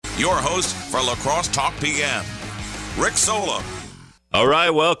your host for La Crosse Talk PM, Rick Sola. All right,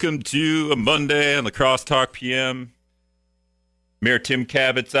 welcome to a Monday on La Crosse Talk PM. Mayor Tim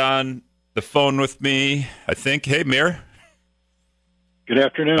Kabat's on the phone with me, I think. Hey, Mayor. Good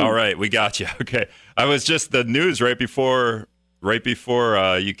afternoon. All right, we got you. Okay, I was just the news right before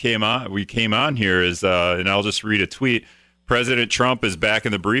you came on. We came on here and I'll just read a tweet. President Trump is back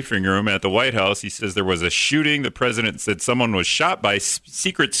in the briefing room at the White House. He says there was a shooting. The president said someone was shot by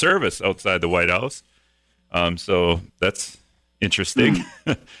Secret Service outside the White House. So that's interesting.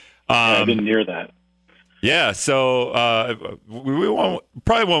 I didn't hear that. Yeah, so we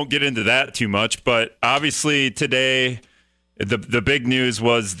probably won't get into that too much, but obviously today the big news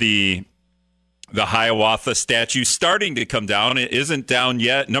was the Hiawatha statue starting to come down. It isn't down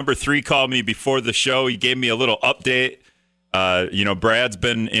yet. Number 3 called me before the show. He gave me a little update. Brad's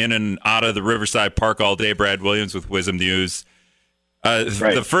been in and out of the Riverside Park all day. Brad Williams with Wisdom News. Right.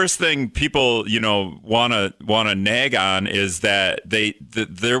 The first thing people, want to nag on is that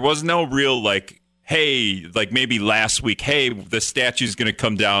there was no real hey, maybe last week, hey, the statue's going to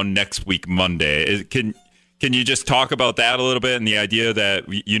come down next week, Monday. Can you just talk about that a little bit and the idea that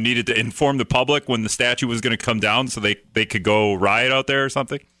you needed to inform the public when the statue was going to come down so they could go riot out there or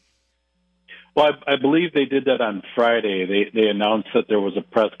something? Well, I believe they did that on Friday. They announced that there was a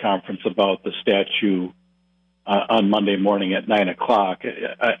press conference about the statue on Monday morning at 9 o'clock.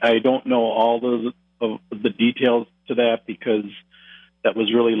 I don't know all of the details to that because that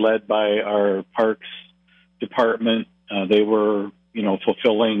was really led by our Parks Department. They were,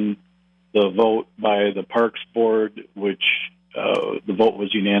 fulfilling the vote by the Parks Board, which the vote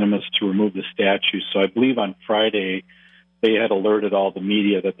was unanimous to remove the statue. So I believe on Friday they had alerted all the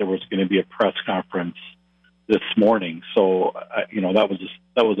media that there was going to be a press conference this morning. So,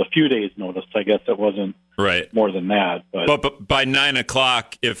 that was a few days' notice. I guess it wasn't more than that. But by 9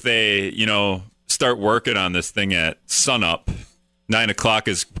 o'clock, if they, start working on this thing at sunup, 9 o'clock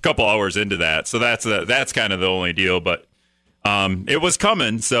is a couple hours into that. So that's kind of the only deal. But it was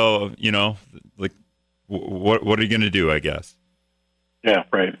coming. So, what are you going to do, I guess? Yeah,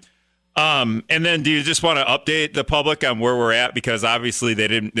 right. And then do you just want to update the public on where we're at? Because obviously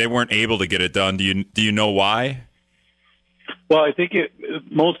they weren't able to get it done. Do you know why? Well, I think it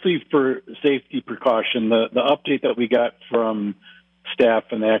mostly for safety precaution. The update that we got from staff,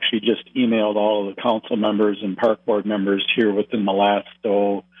 and they actually just emailed all of the council members and park board members here within the last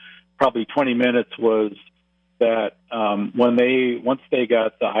probably 20 minutes, was that once they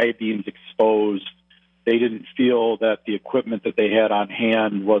got the I-beams exposed, they didn't feel that the equipment that they had on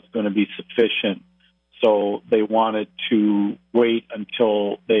hand was going to be sufficient. So they wanted to wait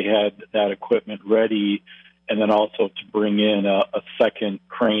until they had that equipment ready, and then also to bring in a second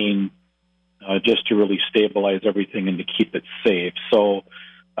crane just to really stabilize everything and to keep it safe. So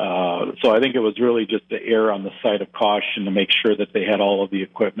I think it was really just to err on the side of caution to make sure that they had all of the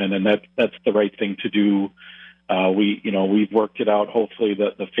equipment, and that's the right thing to do. We've worked it out. Hopefully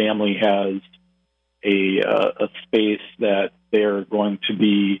the family has a space that they're going to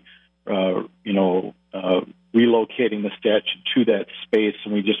be, relocating the statue to that space,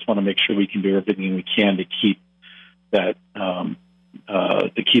 and we just want to make sure we can do everything we can to keep that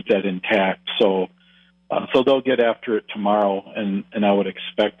intact. So they'll get after it tomorrow, and I would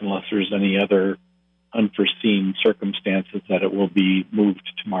expect, unless there's any other unforeseen circumstances, that it will be moved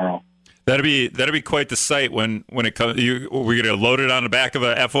tomorrow. That'd be quite the sight when it comes. We're going to load it on the back of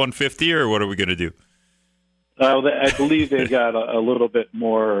a F-150, or what are we going to do? I believe they got a little bit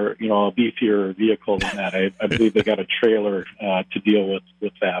more, a beefier vehicle than that. I believe they got a trailer to deal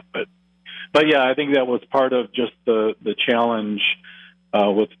with that. But yeah, I think that was part of just the challenge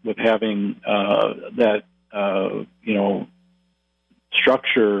with having that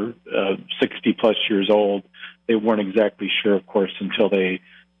structure 60 plus years old. They weren't exactly sure, of course, until they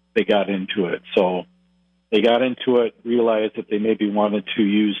got into it. So they got into it, realized that they maybe wanted to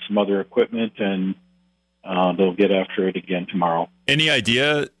use some other equipment, and they'll get after it again tomorrow. Any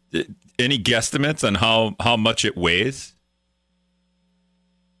idea, any guesstimates on how much it weighs?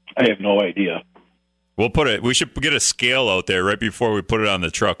 I have no idea. We should get a scale out there right before we put it on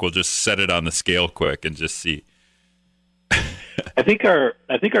the truck. We'll just set it on the scale quick and just see. I think our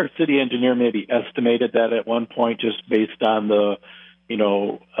city engineer maybe estimated that at one point, just based on the,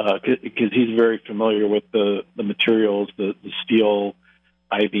 because he's very familiar with the materials, the steel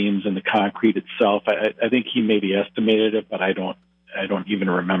I-beams and the concrete itself. I think he maybe estimated it, but I don't even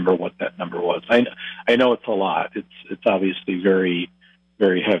remember what that number was. I know it's a lot. It's obviously very,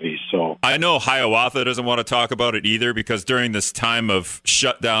 very heavy. So I know Hiawatha doesn't want to talk about it either, because during this time of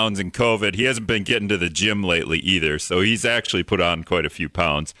shutdowns and COVID, he hasn't been getting to the gym lately either. So he's actually put on quite a few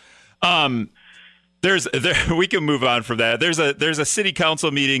pounds. We can move on from that. There's a city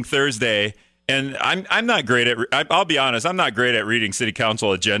council meeting Thursday, and I'm not great at. I'll be honest, I'm not great at reading city council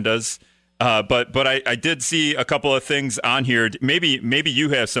agendas. But I did see a couple of things on here. Maybe you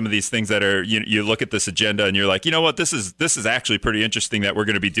have some of these things that are you look at this agenda and you're like, you know what, this is actually pretty interesting that we're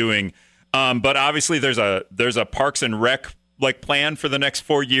going to be doing. But obviously there's a Parks and Rec plan for the next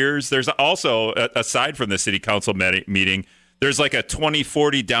 4 years. There's also, aside from the city council meeting, there's like a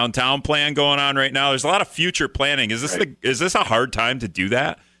 2040 downtown plan going on right now. There's a lot of future planning. Is this a hard time to do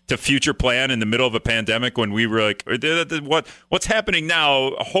that? To future plan in the middle of a pandemic when we were like, what's happening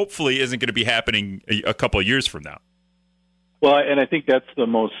now hopefully isn't going to be happening a couple of years from now. Well, and I think that's the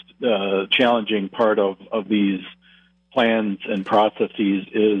most challenging part of these plans and processes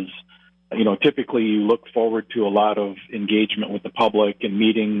is, typically you look forward to a lot of engagement with the public and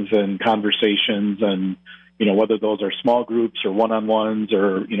meetings and conversations, and, whether those are small groups or one-on-ones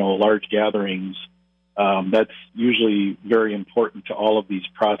or, large gatherings. That's usually very important to all of these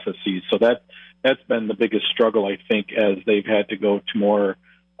processes. So that's been the biggest struggle, I think, as they've had to go to more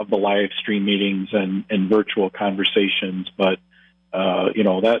of the live stream meetings and virtual conversations. But,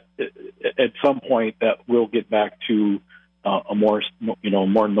 that at some point that will get back to a more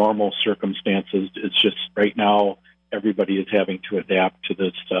normal circumstances. It's just right now everybody is having to adapt to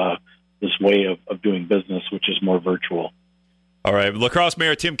this way of doing business, which is more virtual. All right, La Crosse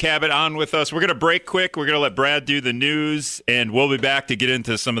Mayor Tim Kabat on with us. We're going to break quick. We're going to let Brad do the news, and we'll be back to get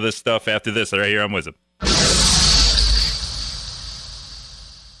into some of this stuff after this. Right here on Wisdom.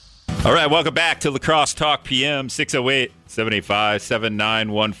 All right, welcome back to La Crosse Talk PM.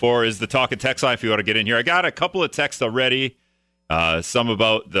 608-785-7914 is the talk and text line if you want to get in here. I got a couple of texts already, some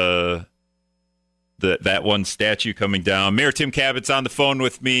about that one statue coming down. Mayor Tim Kabat's on the phone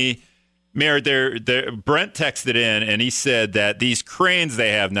with me. Mayor, Brent texted in, and he said that these cranes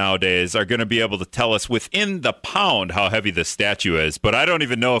they have nowadays are going to be able to tell us within the pound how heavy the statue is. But I don't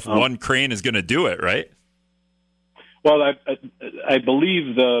even know if one crane is going to do it, right? Well, I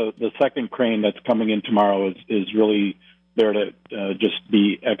believe the second crane that's coming in tomorrow is really there to just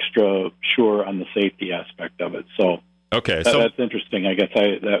be extra sure on the safety aspect of it. So okay, that's interesting. I guess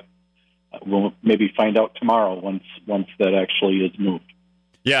that we'll maybe find out tomorrow once that actually is moved.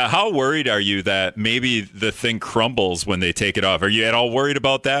 Yeah, how worried are you that maybe the thing crumbles when they take it off? Are you at all worried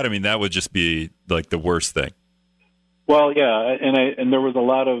about that? I mean, that would just be like the worst thing. Well, yeah, and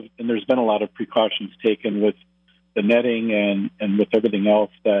there's been a lot of precautions taken with the netting and with everything else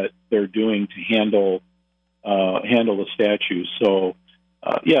that they're doing to handle the statue. So,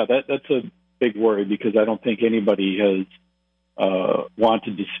 that's a big worry because I don't think anybody has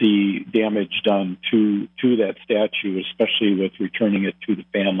wanted to see damage done to that statue, especially with returning it to the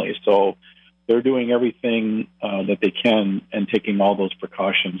family. So they're doing everything that they can and taking all those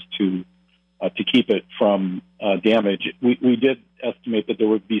precautions to keep it from damage. We did estimate that there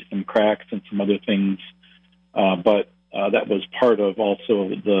would be some cracks and some other things, but that was part of also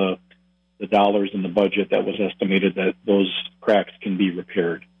the dollars in the budget that was estimated that those cracks can be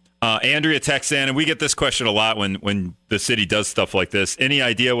repaired. Andrea texts in, and we get this question a lot when the city does stuff like this. Any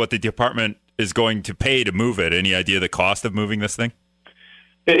idea what the department is going to pay to move it? Any idea the cost of moving this thing?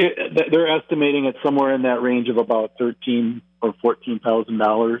 They're estimating it somewhere in that range of about $13,000 or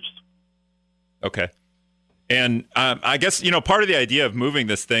 $14,000. Okay, and I guess part of the idea of moving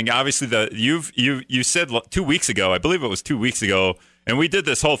this thing, obviously, you said 2 weeks ago, I believe it was 2 weeks ago, and we did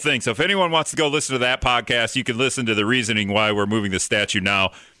this whole thing. So if anyone wants to go listen to that podcast, you can listen to the reasoning why we're moving the statue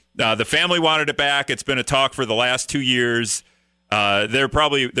now. The family wanted it back. It's been a talk for the last 2 years. They're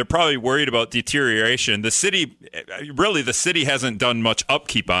probably worried about deterioration. The city hasn't done much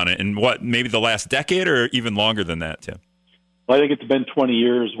upkeep on it in maybe the last decade or even longer than that, Tim. Well, I think it's been 20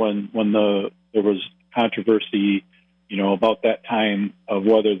 years when there was controversy, about that time of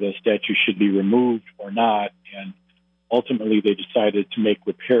whether the statue should be removed or not, and ultimately they decided to make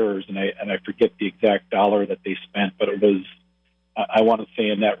repairs, and I forget the exact dollar that they spent, but it was, I want to say,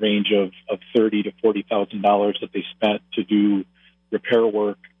 in that range of $30,000 to $40,000 that they spent to do repair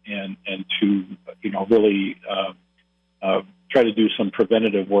work and to really try to do some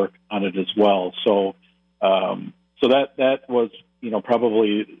preventative work on it as well. So that was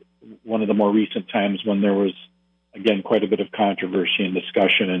probably one of the more recent times when there was, again, quite a bit of controversy and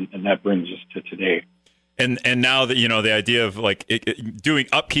discussion, and that brings us to today. And now that the idea of doing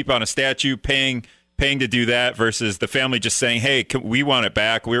upkeep on a statue, paying paying to do that versus the family just saying, hey, we want it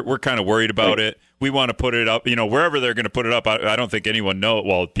back. We're kind of worried about it. We want to put it up, wherever they're going to put it up. I don't think anyone know.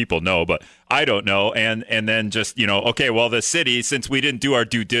 Well, people know, but I don't know. And then just, okay, well, the city, since we didn't do our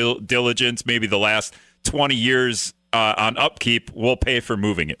due diligence, maybe the last 20 years on upkeep, we'll pay for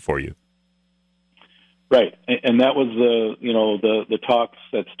moving it for you. Right. And that was the talks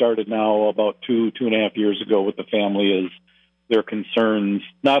that started now about 2.5 years ago with the family, is their concerns,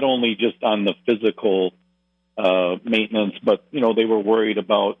 not only just on the physical maintenance, but they were worried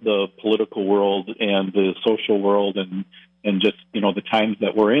about the political world and the social world and just the times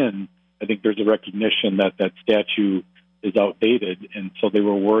that we're in. I think there's a recognition that statue is outdated, and so they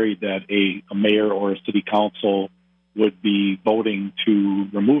were worried that a mayor or a city council would be voting to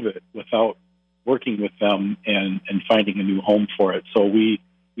remove it without working with them and finding a new home for it. So we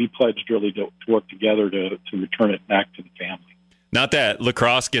pledged really to work together to return it back to the family. Not that La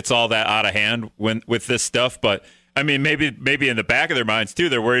Crosse gets all that out of hand with this stuff, but I mean, maybe in the back of their minds too,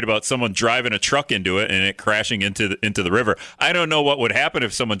 they're worried about someone driving a truck into it and it crashing into the river. I don't know what would happen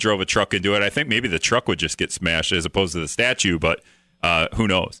if someone drove a truck into it. I think maybe the truck would just get smashed as opposed to the statue, but who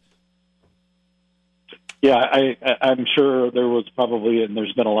knows? Yeah, I'm sure there was probably, and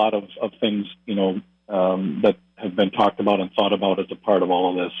there's been a lot of things, that have been talked about and thought about as a part of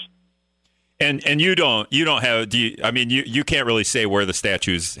all of this. And you don't have, you can't really say where the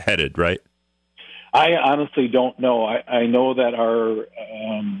statue's headed, right? I honestly don't know. I know that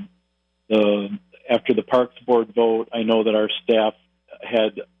after the Parks Board vote, I know that our staff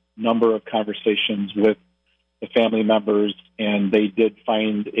had a number of conversations with the family members, and they did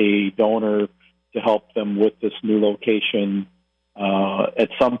find a donor to help them with this new location. At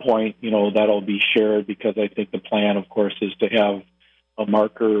some point, that'll be shared, because I think the plan, of course, is to have a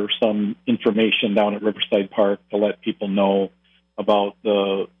marker or some information down at Riverside Park to let people know about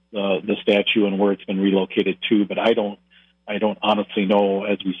the statue and where it's been relocated to. But I don't honestly know,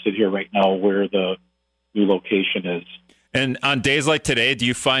 as we sit here right now, where the new location is. And on days like today, do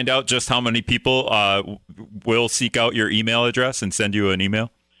you find out just how many people will seek out your email address and send you an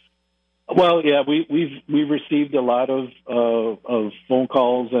email? Well, yeah, we've received a lot of phone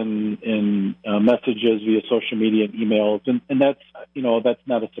calls and messages via social media and emails, and that's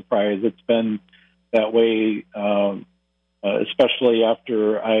not a surprise. It's been that way, especially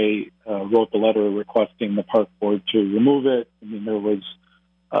after I wrote the letter requesting the park board to remove it. I mean, there was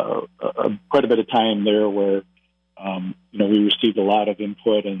quite a bit of time there where we received a lot of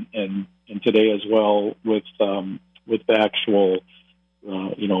input, and today as well with the actual.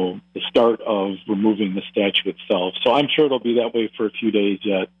 The start of removing the statue itself. So I'm sure it'll be that way for a few days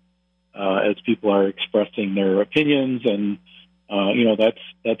yet, as people are expressing their opinions, and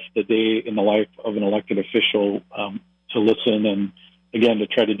that's the day in the life of an elected official, to listen and again to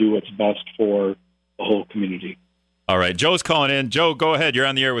try to do what's best for the whole community. All right, Joe's calling in. Joe, go ahead. You're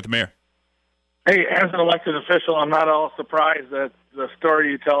on the air with the mayor. Hey, as an elected official, I'm not all surprised that the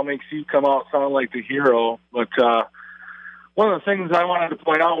story you tell makes you come out sounding like the hero, but. One of the things I wanted to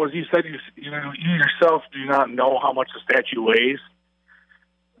point out was you said you yourself do not know how much the statue weighs.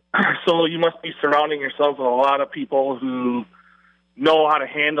 So you must be surrounding yourself with a lot of people who know how to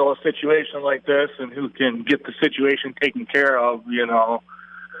handle a situation like this and who can get the situation taken care of,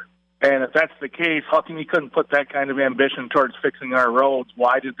 And if that's the case, how come you couldn't put that kind of ambition towards fixing our roads?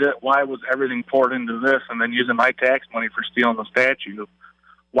 Why was everything poured into this and then using my tax money for stealing the statue?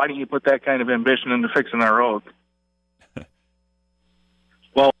 Why didn't you put that kind of ambition into fixing our roads?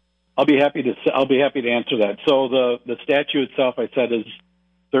 I'll be happy to answer that. So the statue itself, I said, is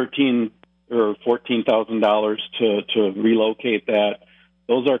 $13,000 or $14,000 to relocate that.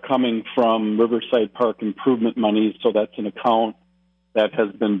 Those are coming from Riverside Park improvement monies. So that's an account that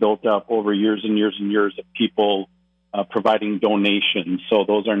has been built up over years and years and years of people providing donations. So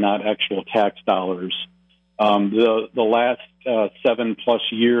those are not actual tax dollars. The last 7+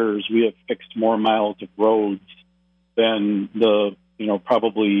 years, we have fixed more miles of roads than the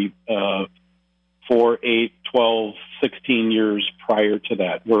probably 4, 8, 12, 16 years prior to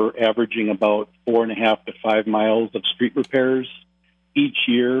that. We're averaging about 4.5 to 5 miles of street repairs each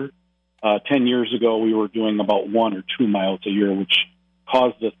year. 10 years ago, we were doing about 1 or 2 miles a year, which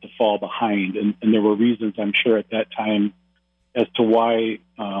caused us to fall behind. And there were reasons, I'm sure, at that time as to why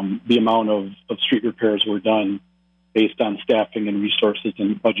the amount of street repairs were done based on staffing and resources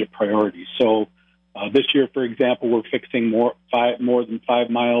and budget priorities. So this year, for example, we're fixing more than 5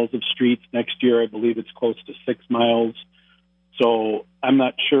 miles of streets. Next year, I believe it's close to 6 miles. So I'm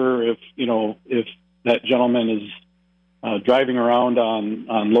not sure if that gentleman is driving around on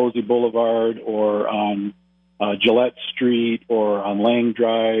Losey Boulevard or on Gillette Street or on Lang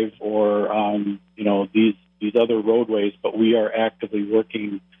Drive or on, these other roadways, but we are actively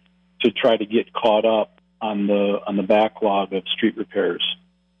working to try to get caught up on the backlog of street repairs.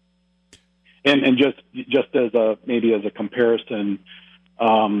 And just as a comparison,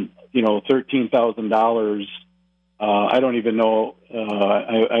 $13,000. I don't even know.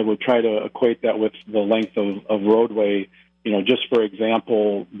 I would try to equate that with the length of roadway. Just for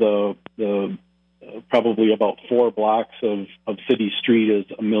example, the probably about 4 blocks of city street is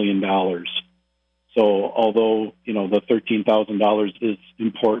 $1 million. So although, the $13,000 is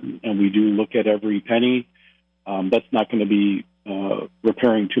important and we do look at every penny, that's not going to be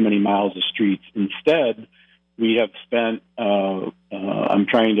repairing too many miles of streets. Instead, we have spent, I'm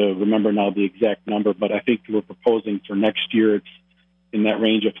trying to remember now the exact number, but I think we're proposing for next year it's in that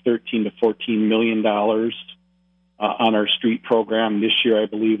range of $13 to $14 million on our street program. This year, I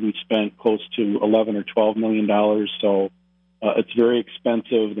believe we spent close to $11 or $12 million. So it's very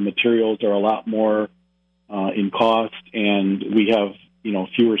expensive. The materials are a lot more in cost, and we have,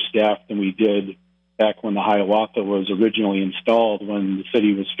 fewer staff than we did back when the Hiawatha was originally installed, when the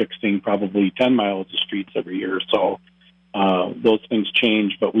city was fixing probably 10 miles of streets every year. So those things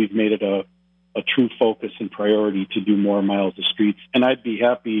change, but we've made it a true focus and priority to do more miles of streets. And I'd be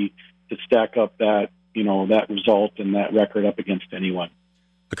happy to stack up that result and that record up against anyone.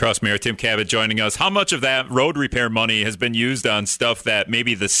 The Crosse Mayor Tim Kabat joining us. How much of that road repair money has been used on stuff that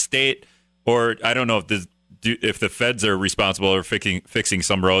maybe the state, or I don't know if the feds are responsible for fixing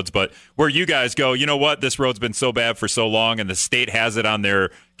some roads, but where you guys go, you know what, this road's been so bad for so long and the state has it on their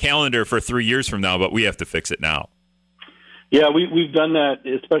calendar for 3 years from now, but we have to fix it now? Yeah, we've done that,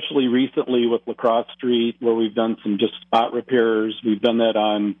 especially recently with La Crosse Street, where we've done some just spot repairs. We've done that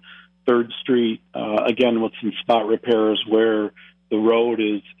on 3rd Street, again, with some spot repairs where the road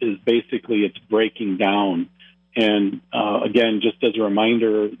is basically, it's breaking down. And again, just as a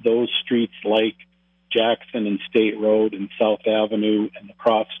reminder, those streets like Jackson and State Road and South Avenue and La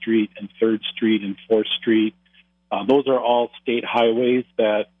Crosse Street and 3rd Street and 4th Street, those are all state highways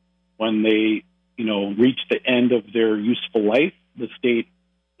that when they, reach the end of their useful life, the state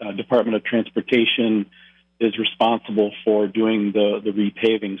Department of Transportation is responsible for doing the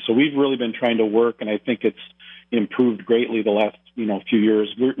repaving. So we've really been trying to work, and I think it's improved greatly the last few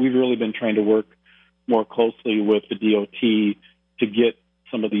years. We've really been trying to work more closely with the DOT to get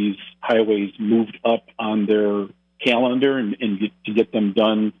some of these highways moved up on their calendar and to get them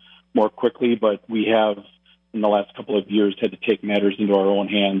done more quickly. But we have, in the last couple of years, had to take matters into our own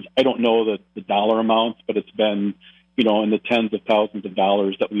hands. I don't know the dollar amounts, but it's been, in the tens of thousands of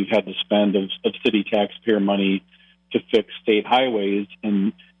dollars that we've had to spend of city taxpayer money to fix state highways.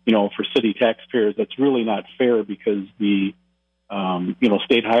 And, for city taxpayers, that's really not fair because the,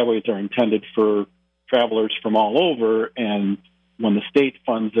 state highways are intended for travelers from all over. And when the state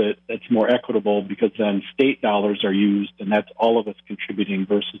funds it, it's more equitable because then state dollars are used, and that's all of us contributing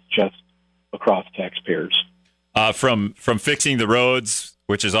versus just across taxpayers. From fixing the roads,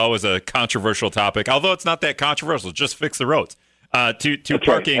 which is always a controversial topic, although it's not that controversial, just fix the roads. To That's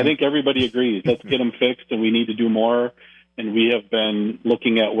parking. Right. I think everybody agrees. Let's get them fixed, and we need to do more. And we have been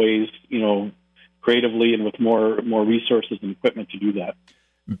looking at ways, creatively and with more resources and equipment to do that.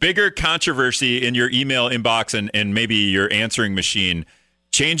 Bigger controversy in your email inbox and maybe your answering machine,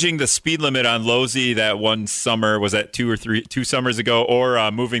 changing the speed limit on Losey that one summer, was that 2 summers ago,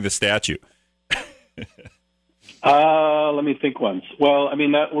 or moving the statue? Let me think once. Well, I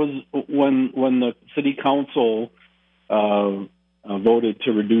mean, that was when the city council voted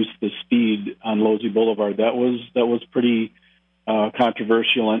to reduce the speed on Losey Boulevard. That was pretty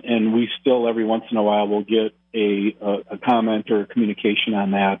controversial, and we still every once in a while will get a comment or a communication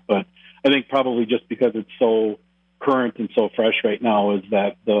on that. But I think probably just because it's so current and so fresh right now is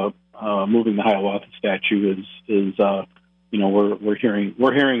that the moving the Hiawatha statue is we're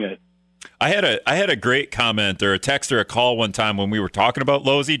hearing it. I had a great comment or a text or a call one time when we were talking about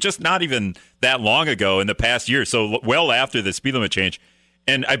Losey, just not even that long ago in the past year, so well after the speed limit change.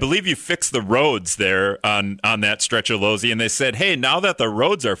 And I believe you fixed the roads there on that stretch of Losey, and they said, hey, now that the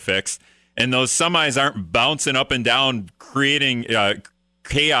roads are fixed and those semis aren't bouncing up and down, creating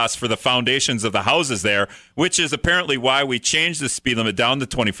chaos for the foundations of the houses there, which is apparently why we changed the speed limit down to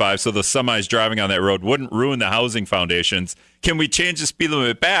 25 so the semis driving on that road wouldn't ruin the housing foundations. Can we change the speed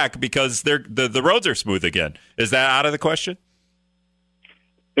limit back because the roads are smooth again? Is that out of the question?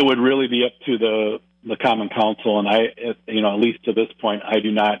 It would really be up to the Common Council, and at least to this point, I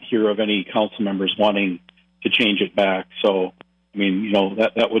do not hear of any council members wanting to change it back. So, I mean,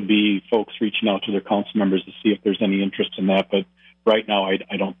 that would be folks reaching out to their council members to see if there's any interest in that. But right now,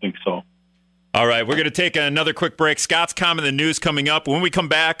 I don't think so. All right, we're going to take another quick break. Scott's comment, the news coming up. When we come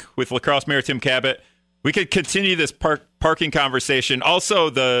back with Crosse Mayor Tim Kabat, we could continue this parking conversation. Also,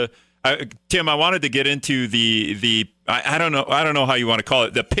 Tim, I wanted to get into the I don't know how you want to call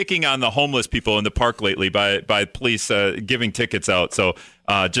it, the picking on the homeless people in the park lately by police giving tickets out. So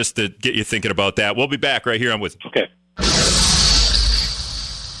just to get you thinking about that. We'll be back right here on Wisdom. Okay.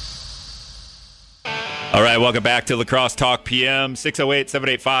 All right, welcome back to La Crosse Talk PM.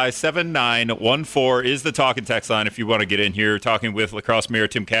 608-785-7914 is the talk and text line if you want to get in here. Talking with La Crosse Mayor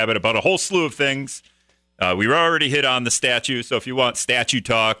Tim Kabat about a whole slew of things. We were already hit on the statue, so if you want statue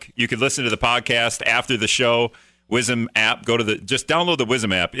talk, you could listen to the podcast after the show. Wisdom app, just download the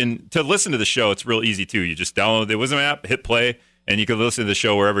Wisdom app. And to listen to the show, it's real easy too. You just download the Wisdom app, hit play, and you can listen to the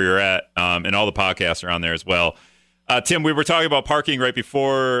show wherever you're at. And all the podcasts are on there as well. Tim, we were talking about parking right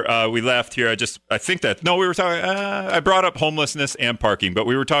before we left here. I brought up homelessness and parking, but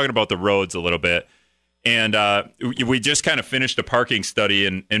we were talking about the roads a little bit. And we just kind of finished a parking study,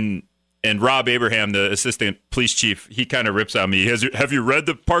 and Rob Abraham, the assistant police chief, he kind of rips on me. Have you read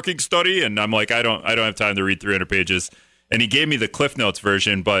the parking study? And I'm like, I don't have time to read 300 pages. And he gave me the Cliff Notes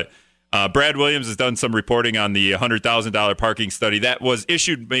version, but Brad Williams has done some reporting on the $100,000 parking study that was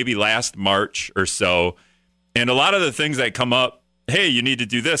issued maybe last March or so. And a lot of the things that come up, hey, you need to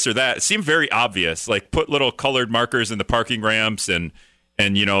do this or that, seem very obvious. Like put little colored markers in the parking ramps and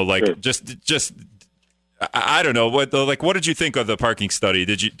Sure. just I don't know what did you think of the parking study?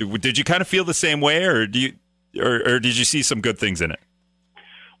 Did you kind of feel the same way, or did you see some good things in it?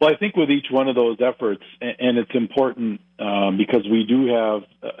 Well, I think with each one of those efforts, and it's important because we do have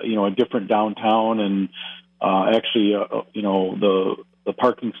a different downtown, and actually the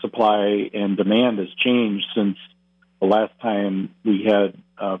parking supply and demand has changed since the last time we had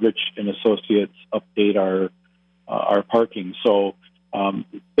Rich and Associates update our parking. So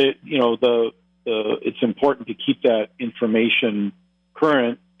it's important to keep that information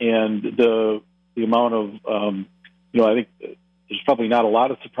current, and the amount of I think there's probably not a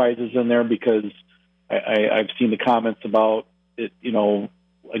lot of surprises in there because I've seen the comments about it.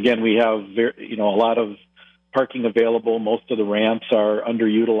 Again, we have a lot of parking available. Most of the ramps are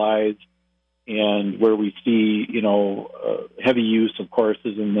underutilized, and where we see heavy use, of course,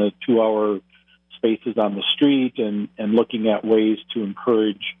 is in the 2-hour spaces on the street, and looking at ways to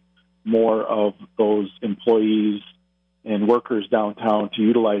encourage more of those employees and workers downtown to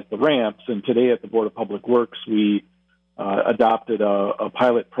utilize the ramps. And today at the Board of Public Works, we adopted a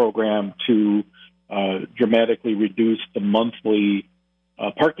pilot program to dramatically reduce the monthly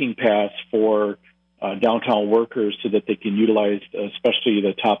parking pass for downtown workers so that they can utilize especially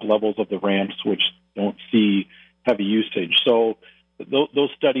the top levels of the ramps, which don't see heavy usage. So those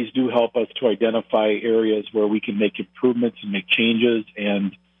studies do help us to identify areas where we can make improvements and make changes.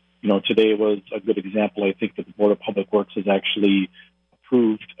 And today was a good example. I think that the Board of Public Works has actually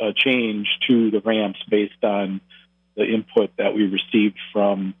approved a change to the ramps based on the input that we received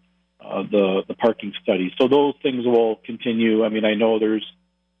from the parking study. So those things will continue. I mean, I know there's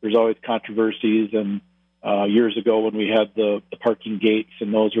always controversies, and years ago when we had the parking gates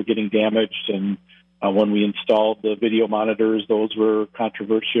and those were getting damaged, and when we installed the video monitors, those were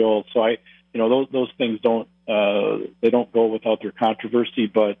controversial. So those things don't go without their controversy,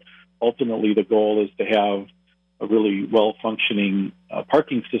 but ultimately the goal is to have a really well-functioning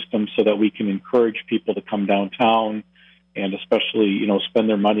parking system so that we can encourage people to come downtown and especially, spend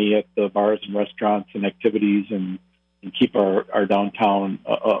their money at the bars and restaurants and activities and keep our downtown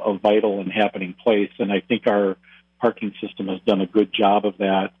a vital and happening place. And I think our parking system has done a good job of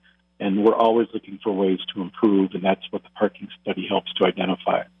that, and we're always looking for ways to improve, and that's what the parking study helps to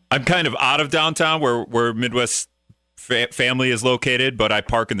identify. I'm kind of out of downtown where Midwest family is located, but I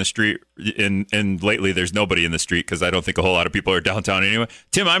park in the street, and lately there's nobody in the street because I don't think a whole lot of people are downtown anyway.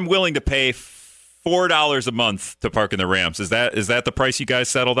 Tim, I'm willing to pay $4 a month to park in the ramps. Is that the price you guys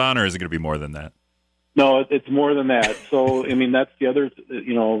settled on, or is it going to be more than that? No, it's more than that. So, I mean, that's the other,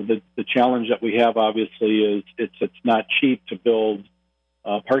 the challenge that we have, obviously, is it's not cheap to build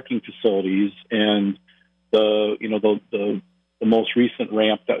parking facilities. And the most recent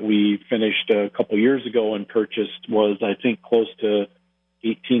ramp that we finished a couple years ago and purchased was, I think, close to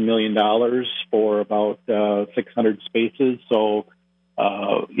 $18 million for about 600 spaces. So,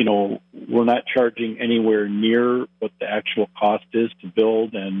 we're not charging anywhere near what the actual cost is to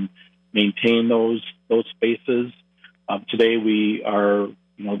build and maintain those spaces. Today we are,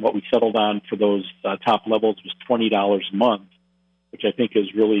 what we settled on for those top levels was $20 a month, which I think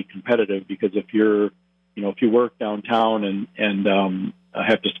is really competitive because if you work downtown and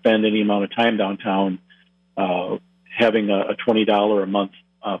have to spend any amount of time downtown, having a $20 a month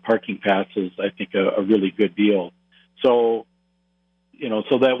parking pass is, I think, a really good deal. So,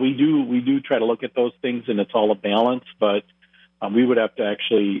 so that we do try to look at those things, and it's all a balance. But we would have to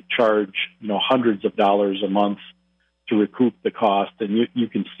actually charge, hundreds of dollars a month to recoup the cost, and you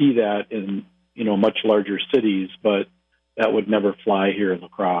can see that in much larger cities, but that would never fly here in La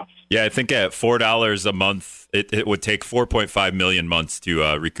Crosse. Yeah, I think at $4 a month, it would take 4.5 million months to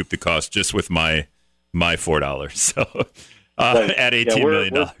recoup the cost just with my $4. So at $18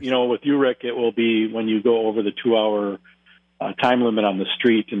 million. With you, Rick, it will be when you go over the 2-hour time limit on the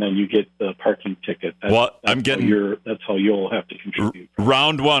street, and then you get the parking ticket. That's how you'll have to contribute.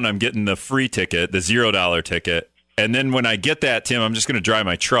 Round one, I'm getting the free ticket, the $0 ticket. And then when I get that, Tim, I'm just going to drive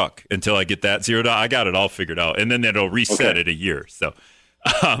my truck until I get that $0. I got it all figured out, and then it'll reset in a year. So,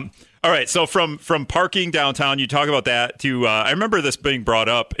 all right. So from parking downtown, you talk about that to. I remember this being brought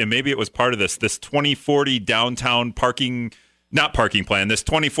up, and maybe it was part of this 2040 downtown not parking plan. This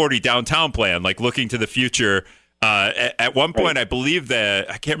 2040 downtown plan, like looking to the future. At one point, I believe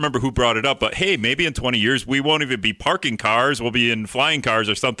that I can't remember who brought it up, but hey, maybe in 20 years we won't even be parking cars; we'll be in flying cars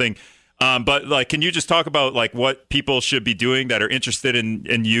or something. But can you just talk about what people should be doing that are interested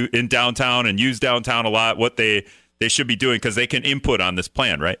in downtown and use downtown a lot? What they should be doing because they can input on this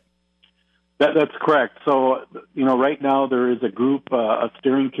plan, right? That's correct. So right now there is a group, a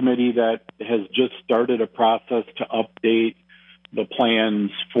steering committee that has just started a process to update the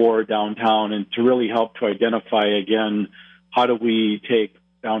plans for downtown and to really help to identify again how do we take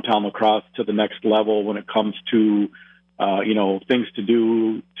downtown La Crosse to the next level when it comes to things to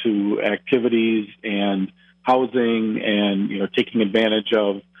do, to activities and housing and, taking advantage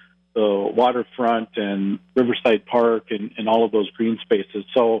of the waterfront and Riverside Park and all of those green spaces.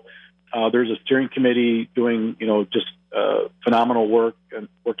 So there's a steering committee doing, just phenomenal work and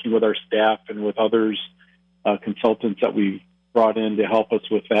working with our staff and with others, consultants that we've brought in to help us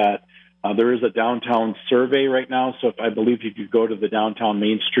with that. There is a downtown survey right now. So I believe if you go to the Downtown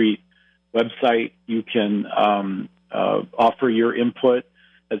Main Street website, you can offer your input.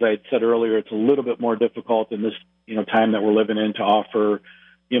 As I had said earlier, it's a little bit more difficult in this time that we're living in to offer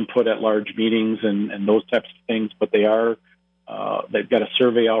input at large meetings and those types of things. But they've got a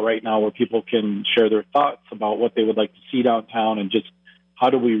survey out right now where people can share their thoughts about what they would like to see downtown and just how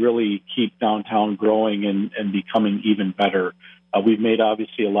do we really keep downtown growing and becoming even better. We've made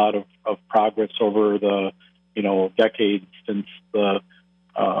obviously a lot of progress over the decades since the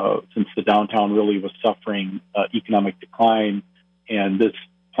downtown really was suffering economic decline, and this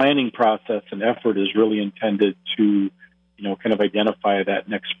planning process and effort is really intended to, kind of identify that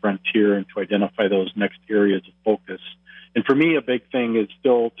next frontier and to identify those next areas of focus. And for me, a big thing is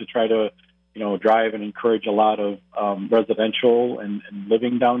still to try to, drive and encourage a lot of residential and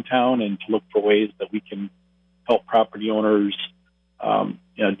living downtown, and to look for ways that we can help property owners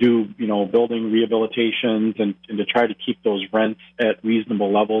do building rehabilitations and to try to keep those rents at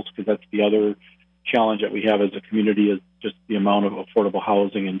reasonable levels, because that's the other challenge that we have as a community is just the amount of affordable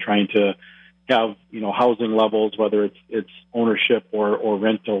housing and trying to have housing levels, whether it's ownership or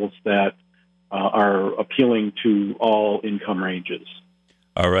rentals that are appealing to all income ranges.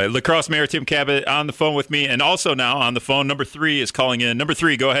 All right, La Crosse Mayor Tim Kabat on the phone with me, and also now on the phone, number 3 is calling in. Number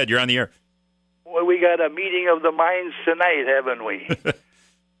 3, go ahead, you're on the air. Well, we got a meeting of the minds tonight, haven't we?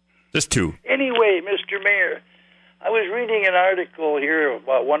 Just 2. Anyway, Mr. Mayor, I was reading an article here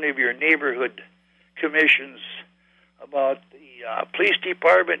about one of your neighborhood commissions about the police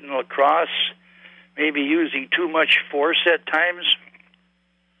department in La Crosse maybe using too much force at times.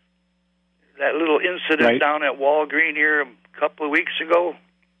 That little incident down at Walgreen here a couple of weeks ago.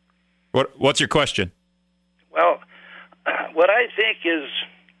 What's your question? Well, what I think is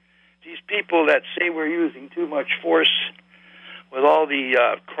these people that say we're using too much force with all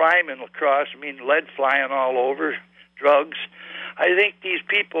the crime in La Crosse, lead flying all over, drugs. I think these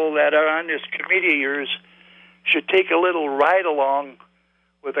people that are on this committee of yours should take a little ride along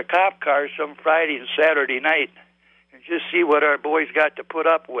with a cop car some Friday and Saturday night and just see what our boys got to put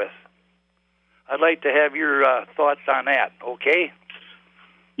up with. I'd like to have your thoughts on that, okay?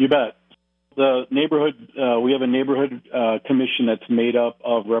 You bet. The neighborhood, we have a neighborhood commission that's made up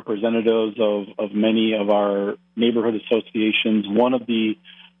of representatives of many of our neighborhood associations. One of the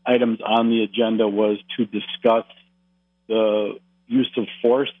items on the agenda was to discuss the use of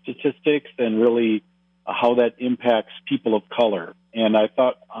force statistics and really how that impacts people of color. And I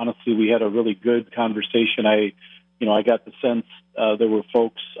thought, honestly, we had a really good conversation. I got the sense there were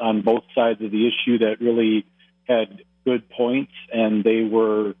folks on both sides of the issue that really had good points, and they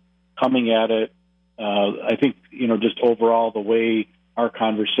were coming at it, I think, just overall the way our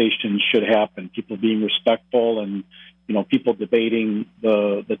conversations should happen, people being respectful and, people debating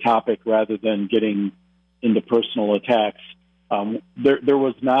the topic rather than getting into personal attacks. There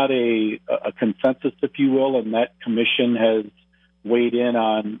was not a consensus, if you will, and that commission has weighed in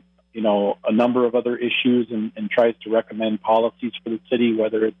on a number of other issues and tries to recommend policies for the city,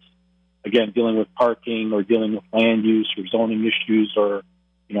 whether it's, again, dealing with parking or dealing with land use or zoning issues, or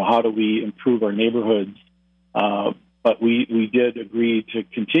how do we improve our neighborhoods. But we did agree to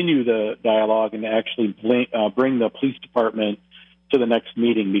continue the dialogue and to actually bring the police department to the next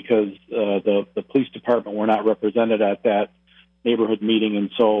meeting, because the police department were not represented at that neighborhood meeting, and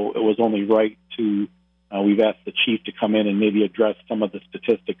so it was only right to we've asked the chief to come in and maybe address some of the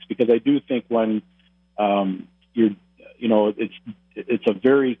statistics, because I do think when it's a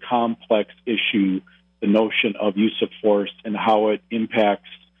very complex issue, the notion of use of force and how it impacts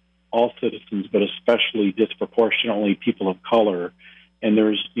all citizens, but especially disproportionately people of color. And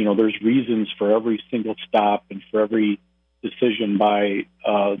there's reasons for every single stop and for every decision by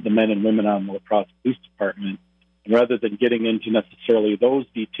the men and women on the La Crosse Police Department. And rather than getting into necessarily those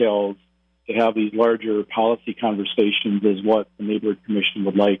details, to have these larger policy conversations is what the Neighborhood Commission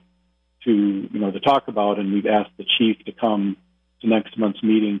would like to talk about. And we've asked the chief to come to next month's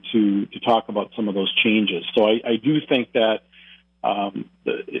meeting to talk about some of those changes. So I do think that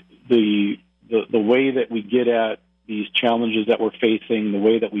the way that we get at these challenges that we're facing, the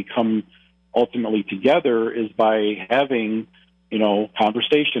way that we come ultimately together, is by having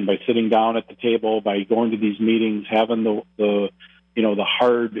conversation, by sitting down at the table, by going to these meetings, having the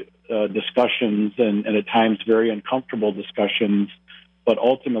hard discussions and at times very uncomfortable discussions. But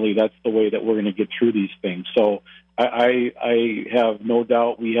ultimately, that's the way that we're going to get through these things. So I have no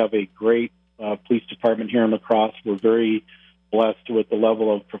doubt we have a great police department here in La Crosse. We're very blessed with the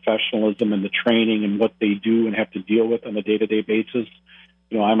level of professionalism and the training and what they do and have to deal with on a day-to-day basis.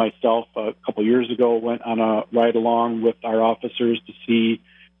 I myself, a couple years ago, went on a ride-along with our officers to see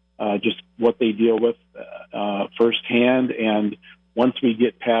just what they deal with firsthand. And once we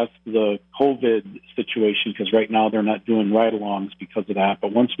get past the COVID situation, because right now they're not doing ride-alongs because of that,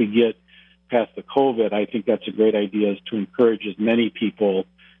 but once we get past the COVID, I think that's a great idea, is to encourage as many people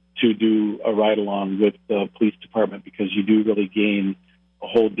to do a ride-along with the police department, because you do really gain a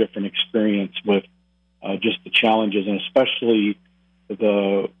whole different experience with just the challenges, and especially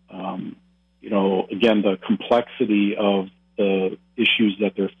the the complexity of the issues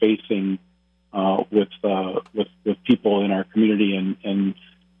that they're facing with people in our community, and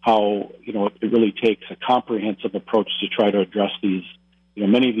how it really takes a comprehensive approach to try to address these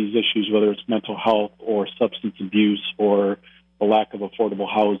many of these issues, whether it's mental health or substance abuse or the lack of affordable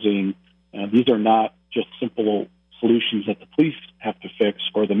housing. These are not just simple solutions that the police have to fix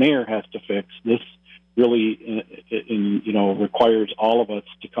or the mayor has to fix. This really, requires all of us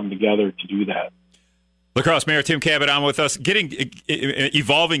to come together to do that. La Crosse Mayor Tim Kabat on with us,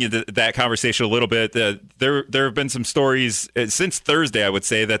 evolving into that conversation a little bit. There have been some stories since Thursday, I would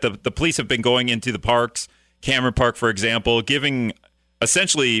say, that the police have been going into the parks, Cameron Park, for example, giving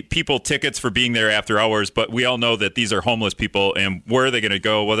essentially people tickets for being there after hours. But we all know that these are homeless people, and where are they going to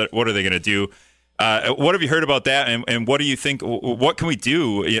go? What are they going to do? What have you heard about that? And what do you think? What can we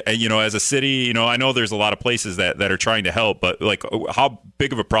do? As a city, I know there's a lot of places that are trying to help, but like, how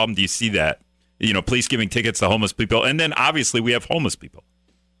big of a problem do you see that? Police giving tickets to homeless people, and then obviously we have homeless people.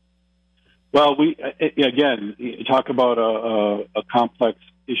 Well, you talk about a complex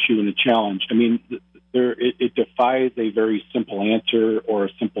issue and a challenge. I mean, it defies a very simple answer or a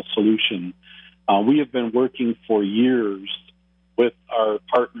simple solution. We have been working for years with our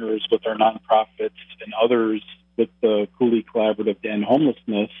partners, with our nonprofits and others, with the Cooley Collaborative to End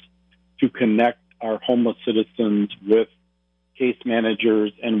Homelessness, to connect our homeless citizens with case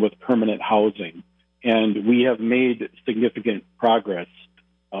managers and with permanent housing. And we have made significant progress.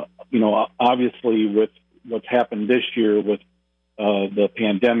 Obviously with what's happened this year with the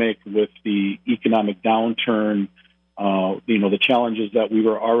pandemic, with the economic downturn, the challenges that we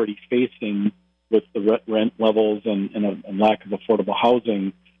were already facing with the rent levels and lack of affordable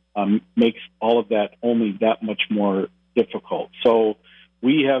housing, makes all of that only that much more difficult. So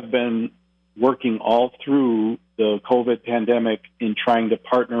we have been working all through the COVID pandemic in trying to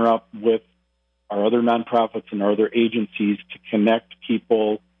partner up with our other nonprofits and our other agencies to connect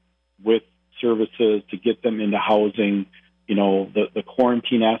people with services, to get them into housing. The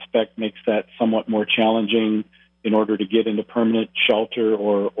quarantine aspect makes that somewhat more challenging in order to get into permanent shelter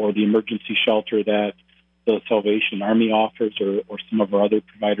or the emergency shelter that the Salvation Army offers or some of our other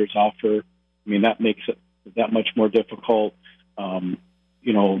providers offer. I mean, that makes it that much more difficult.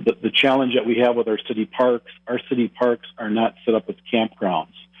 The challenge that we have with our city parks are not set up as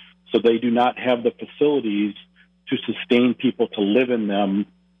campgrounds. So they do not have the facilities to sustain people to live in them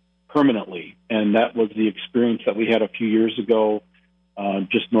permanently. And that was the experience that we had a few years ago,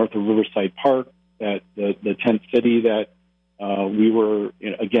 just north of Riverside Park, that the tent city that we were,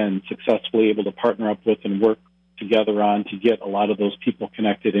 again, successfully able to partner up with and work together on to get a lot of those people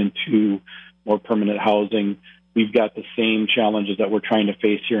connected into more permanent housing. We've got the same challenges that we're trying to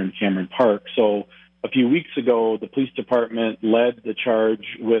face here in Cameron Park. So a few weeks ago, the police department led the charge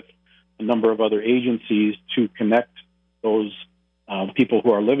with a number of other agencies to connect those people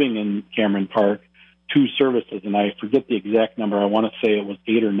who are living in Cameron Park to services. And I forget the exact number. I want to say it was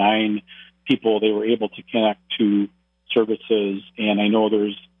 8 or 9 people they were able to connect to services. And I know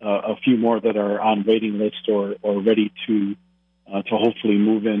there's a few more that are on waiting list or ready to hopefully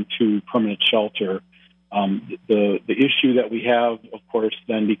move into permanent shelter. The issue that we have, of course,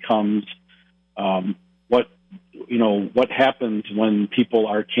 then becomes what happens when people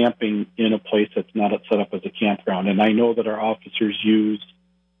are camping in a place that's not set up as a campground. And I know that our officers use,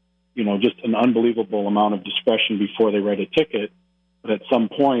 just an unbelievable amount of discretion before they write a ticket. But at some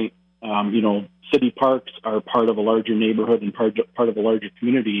point, city parks are part of a larger neighborhood and part of a larger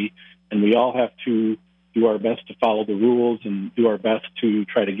community, and we all have to do our best to follow the rules and do our best to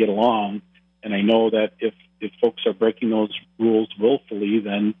try to get along. And I know that if folks are breaking those rules willfully,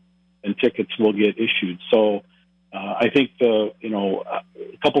 then tickets will get issued. So I think a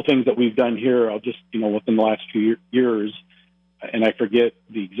couple things that we've done here, I'll just, within the last few years, and I forget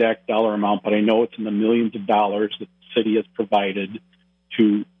the exact dollar amount, but I know it's in the millions of dollars that the city has provided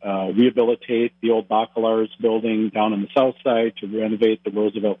to rehabilitate the old Bacalar's building down on the south side, to renovate the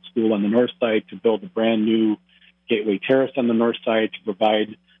Roosevelt School on the north side, to build a brand new Gateway Terrace on the north side, to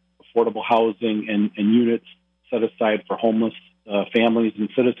provide affordable housing and units set aside for homeless families and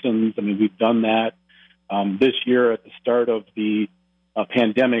citizens. I mean, we've done that. This year, at the start of the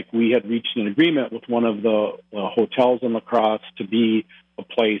pandemic, we had reached an agreement with one of the hotels in La Crosse to be a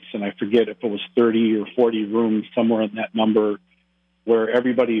place, and I forget if it was 30 or 40 rooms, somewhere in that number, where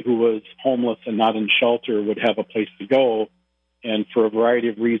everybody who was homeless and not in shelter would have a place to go. And for a variety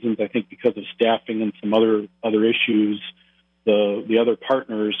of reasons, I think because of staffing and some other issues, the other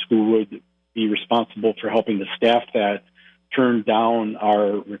partners who would be responsible for helping to staff that turned down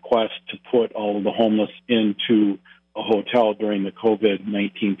our request to put all of the homeless into a hotel during the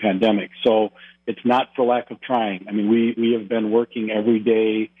COVID-19 pandemic. So it's not for lack of trying. I mean, we have been working every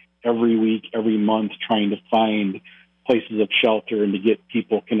day, every week, every month, trying to find places of shelter and to get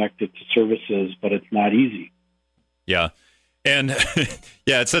people connected to services, but it's not easy. Yeah. And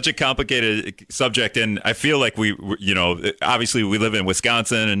yeah, it's such a complicated subject. And I feel like we obviously we live in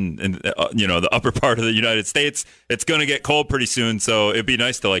Wisconsin and the upper part of the United States. It's going to get cold pretty soon. So it'd be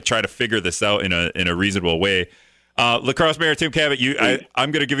nice to try to figure this out in a reasonable way. Crosse Mayor Tim Kabat, I'm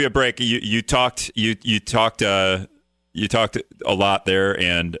going to give you a break. You talked a lot there,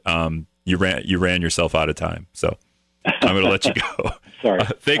 and you ran yourself out of time. So I'm going to let you go. Sorry.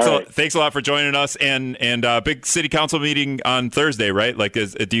 Thanks a lot for joining us, and big city council meeting on Thursday, right?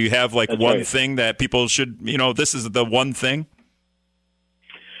 Do you have one thing that people should, this is the one thing?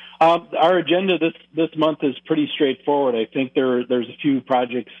 Our agenda this month is pretty straightforward. I think there's a few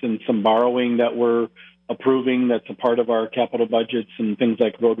projects and some borrowing that we're approving that's a part of our capital budgets and things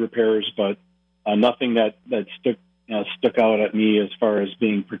like road repairs, but nothing that stuck out at me as far as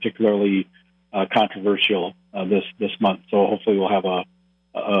being particularly controversial this month. So hopefully we'll have a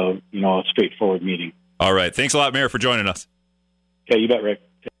straightforward meeting. All right. Thanks a lot, Mayor, for joining us. Okay, you bet, Rick.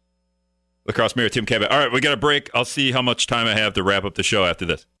 Crosse Mayor Tim Kabat. All right, we got a break. I'll see how much time I have to wrap up the show after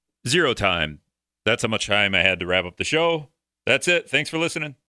this. 0 time. That's how much time I had to wrap up the show. That's it. Thanks for listening.